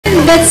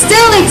that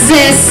still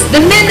exists, the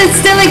men that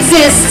still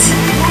exist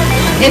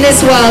in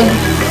this world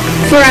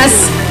for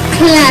us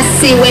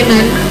classy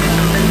women.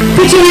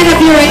 Put your hand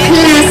up, you're a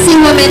classy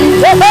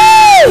woman.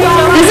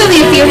 There's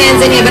only a few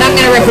hands in here, but I'm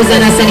gonna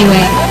represent us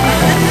anyway.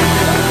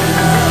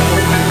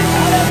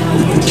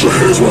 Put your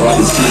hands where I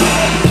can see.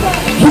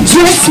 You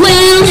dress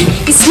well,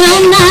 you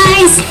smell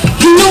nice,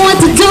 you know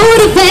what to do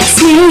to vex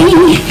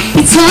me.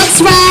 He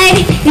talks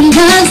right, he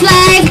loves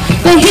life,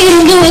 but he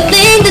don't do a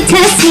thing to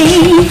test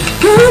me.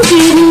 I'm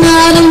giving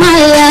all of my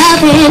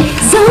loving,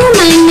 so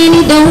mine and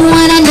you don't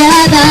want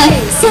another.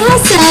 So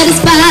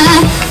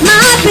satisfied, my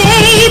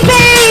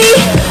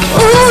baby.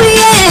 Oh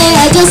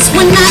yeah, just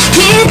when I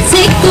can't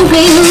take the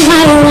wheel,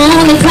 I don't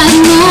wanna cry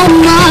no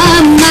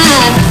more.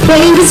 My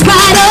baby's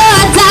ride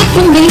or die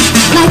for me,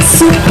 like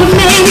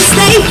Superman,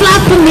 stay fly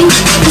for me.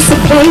 I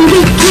said, baby,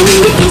 can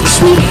you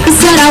catch me? He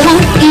said, I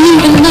won't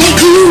even let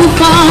you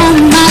fall,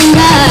 my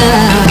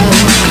love.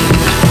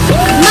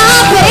 My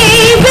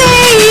baby,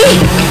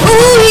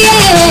 oh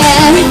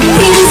yeah.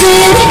 He does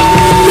it well,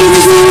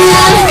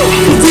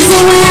 he does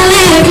it well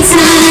every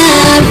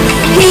time.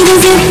 He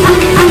does it,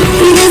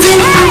 he does it,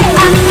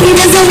 he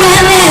does it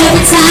well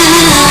every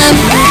time.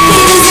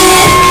 He does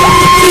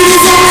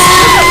it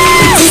well,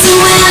 he does it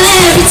well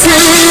every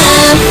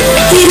time.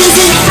 He does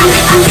it,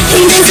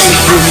 he does it,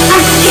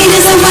 he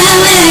does it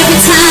well every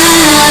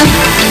time.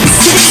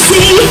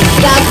 Sexy,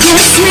 God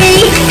bless me,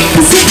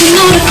 he's taking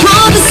on a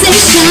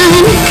conversation.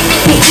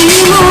 He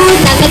ain't rude,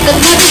 not like the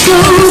love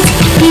goes.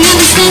 He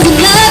understands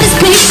that love is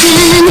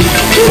patient.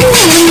 He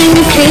make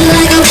me feel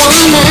like a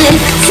woman,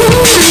 so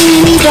mine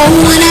and he don't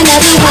want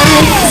another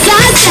one. 'Cause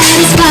I'm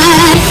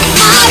satisfied,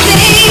 my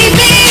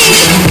baby.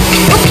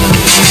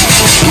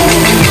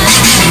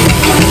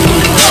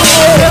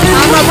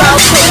 I'm about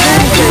to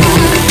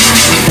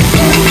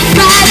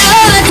Ride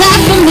or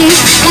die for me,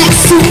 like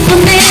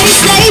Superman,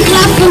 stay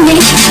fly for me.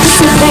 I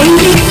said,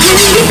 baby, can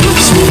you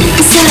catch me?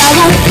 He said, I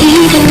won't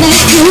even let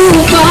you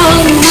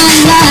fall, my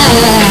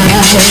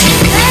love.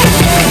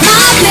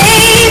 My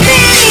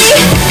baby,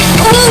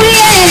 oh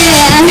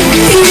yeah. He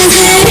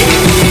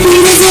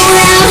does it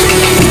well,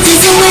 he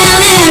does it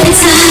well every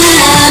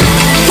time.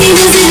 He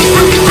does it,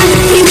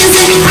 he does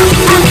it,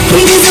 he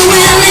does it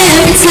well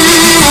every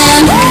time.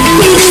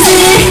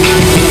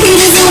 He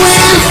does it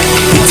well,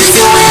 he does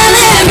it well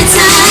every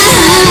time.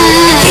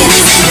 He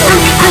does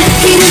it,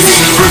 he does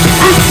it,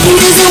 he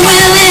does it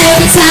well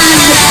every time.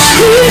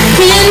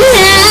 He can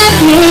have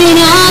me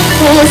all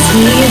 'cause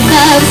he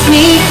loves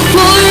me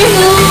for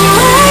who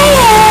I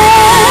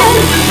am,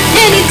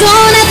 and he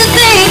don't have to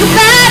think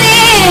about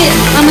it.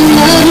 I'm in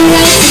love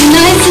right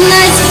tonight,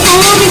 tonight, so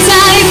hold me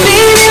tight,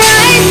 baby,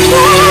 right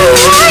now.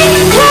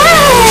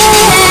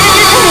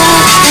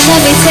 And let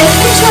me take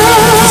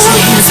control.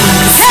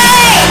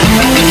 Hey,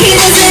 he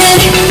does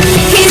it,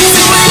 he does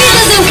it well, he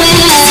does it well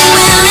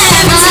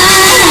every time.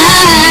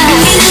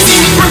 He does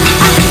it,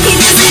 he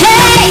does it,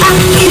 hey,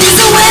 he does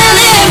it well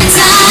every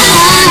time.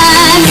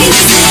 He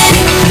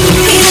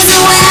does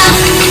it well,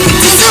 he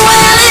does it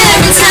well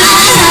every time.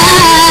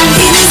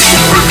 He does it,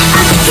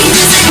 he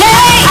does it,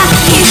 hey,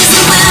 he does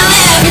it well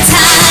every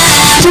time.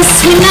 Just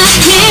when I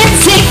can't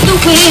take the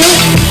wheel,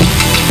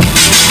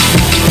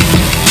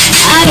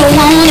 I don't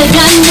wanna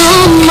die no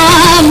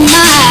more,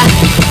 my.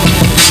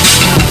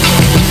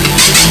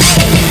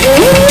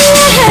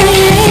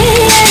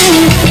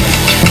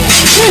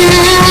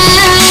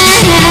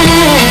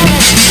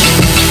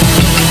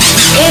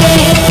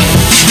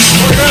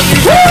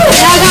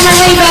 Y'all got my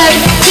reverb.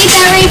 Keep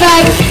that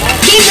reverb.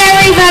 Keep that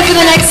reverb for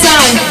the next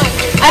song.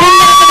 I don't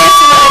know.